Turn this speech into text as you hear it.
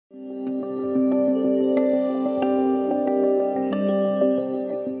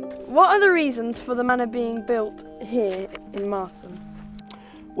What are the reasons for the manor being built here in Martham?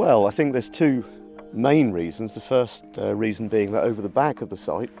 Well, I think there's two main reasons. The first reason being that over the back of the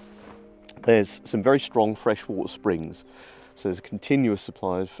site there's some very strong freshwater springs. So there's a continuous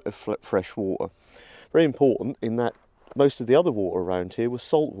supply of fresh water. Very important in that most of the other water around here was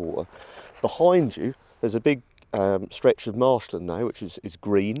salt water. Behind you there's a big stretch of marshland now which is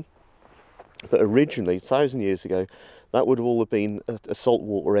green, but originally, 1,000 years ago, that would have all have been a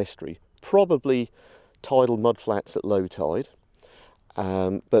saltwater estuary, probably tidal mudflats at low tide,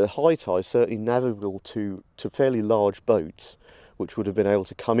 but at high tide certainly navigable to fairly large boats which would have been able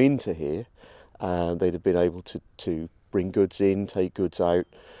to come into here. They'd have been able to bring goods in, take goods out.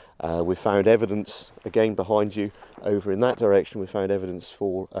 We found evidence, again behind you, over in that direction, we found evidence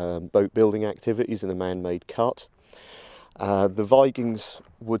for boat building activities in a man-made cut. The Vikings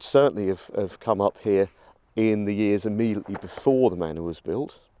would certainly have come up here in the years immediately before the manor was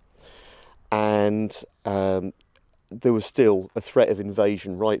built, and there was still a threat of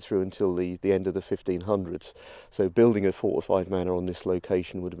invasion right through until the end of the 1500s. So building a fortified manor on this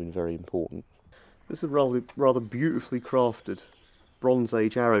location would have been very important. This is a rather beautifully crafted Bronze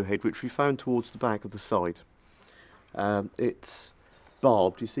Age arrowhead which we found towards the back of the site. It's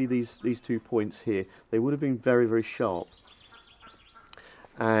barbed. You see these 2 points here? They would have been very, very sharp,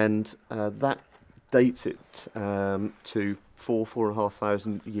 and that dates it to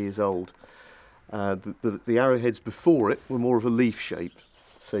 4,500 years old. The arrowheads before it were more of a leaf shape,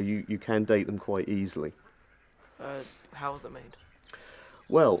 so you can date them quite easily. How was it made?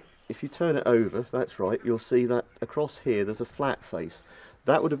 Well, if you turn it over, that's right, you'll see that across here there's a flat face.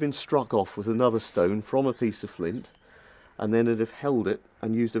 That would have been struck off with another stone from a piece of flint, and then it'd have held it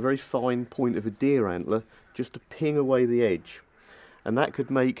and used a very fine point of a deer antler just to ping away the edge. And that could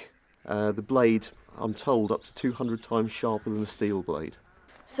make the blade, I'm told, up to 200 times sharper than a steel blade.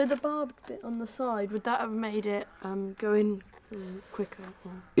 So the barbed bit on the side, would that have made it go in quicker?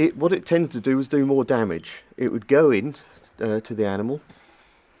 What it tended to do was do more damage. It would go in to the animal,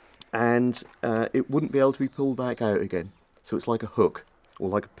 and it wouldn't be able to be pulled back out again. So it's like a hook, or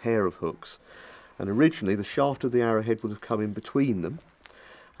like a pair of hooks. And originally the shaft of the arrowhead would have come in between them,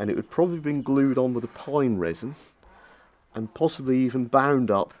 and it would probably have been glued on with a pine resin, and possibly even bound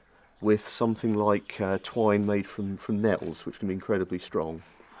up with something like twine made from nettles, which can be incredibly strong.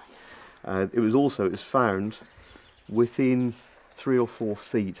 It was found within 3 or 4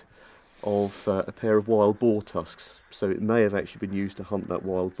 feet of a pair of wild boar tusks, so it may have actually been used to hunt that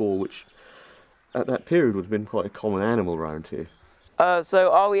wild boar, which at that period would have been quite a common animal around here.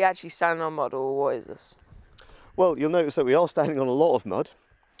 So are we actually standing on mud, or what is this? Well, you'll notice that we are standing on a lot of mud,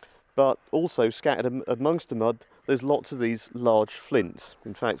 but also scattered amongst the mud there's lots of these large flints,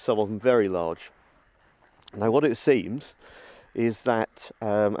 in fact some of them very large. Now what it seems is that,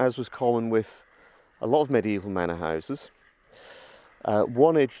 as was common with a lot of medieval manor houses,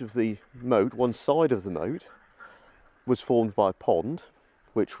 one edge of the moat, one side of the moat, was formed by a pond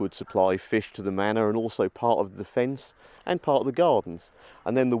which would supply fish to the manor and also part of the defence and part of the gardens.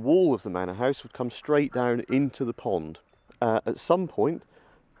 And then the wall of the manor house would come straight down into the pond. At some point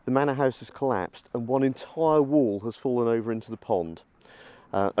the manor house has collapsed and one entire wall has fallen over into the pond.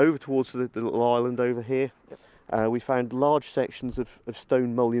 Over towards the little island over here, we found large sections of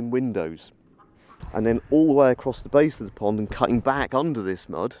stone mullion windows. And then all the way across the base of the pond and cutting back under this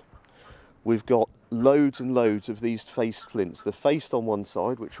mud, we've got loads and loads of these faced flints. They're faced on one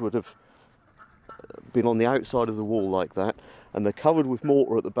side, which would have been on the outside of the wall like that, and they're covered with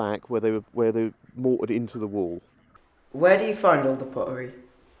mortar at the back where they mortared into the wall. Where do you find all the pottery?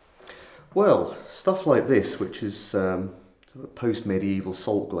 Well, stuff like this, which is post-medieval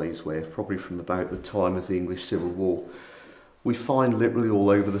salt glazeware, probably from about the time of the English Civil War, we find literally all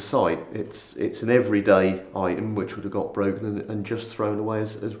over the site. It's an everyday item which would have got broken and just thrown away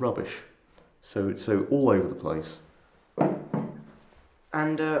as rubbish. So all over the place.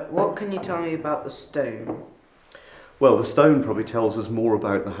 And what can you tell me about the stone? Well, the stone probably tells us more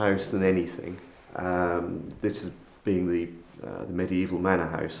about the house than anything. This is being the medieval manor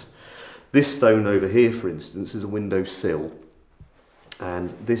house. This stone over here, for instance, is a window sill, and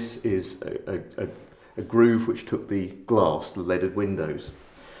this is a groove which took the glass, the leaded windows.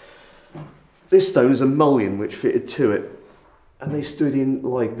 This stone is a mullion which fitted to it, and they stood in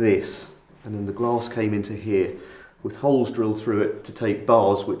like this, and then the glass came into here with holes drilled through it to take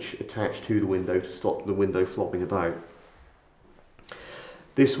bars which attach to the window to stop the window flopping about.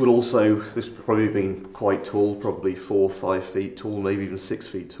 This would probably have been quite tall, probably 4 or 5 feet tall, maybe even 6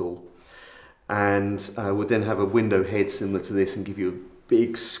 feet tall, and would then have a window head similar to this and give you a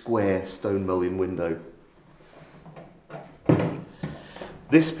big square stone mullion window.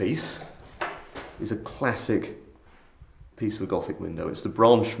 This piece is a classic piece of a Gothic window. It's the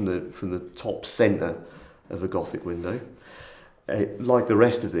branch from the top centre of a Gothic window. Like the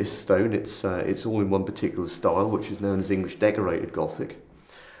rest of this stone, it's all in one particular style, which is known as English decorated Gothic,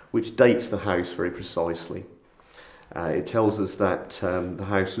 which dates the house very precisely. It tells us that the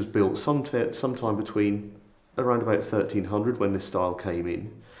house was built sometime between around about 1300 when this style came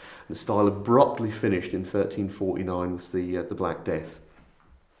in. The style abruptly finished in 1349 with the Black Death.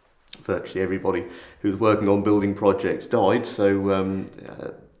 Virtually everybody who was working on building projects died, so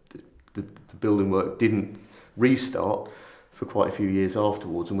the building work didn't restart for quite a few years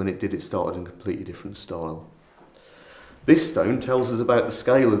afterwards, and when it did, it started in a completely different style. This stone tells us about the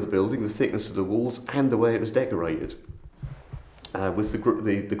scale of the building, the thickness of the walls, and the way it was decorated. With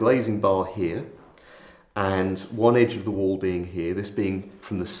the glazing bar here, and one edge of the wall being here, this being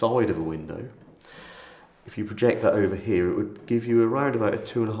from the side of a window. If you project that over here, it would give you around about a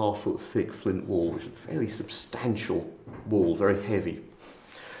 2.5 foot thick flint wall, which is a fairly substantial wall, very heavy.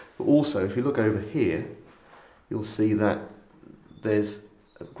 But also, if you look over here, you'll see that there's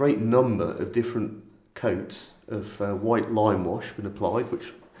a great number of different coats of white lime wash been applied,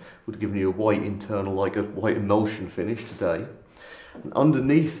 which would have given you a white internal, like a white emulsion finish today. And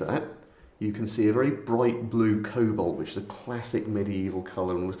underneath that, you can see a very bright blue cobalt, which is a classic medieval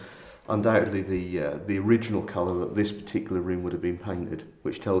colour and was undoubtedly the original colour that this particular room would have been painted,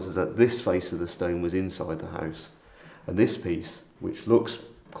 which tells us that this face of the stone was inside the house, and this piece, which looks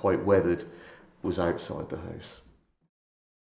quite weathered, was outside the house.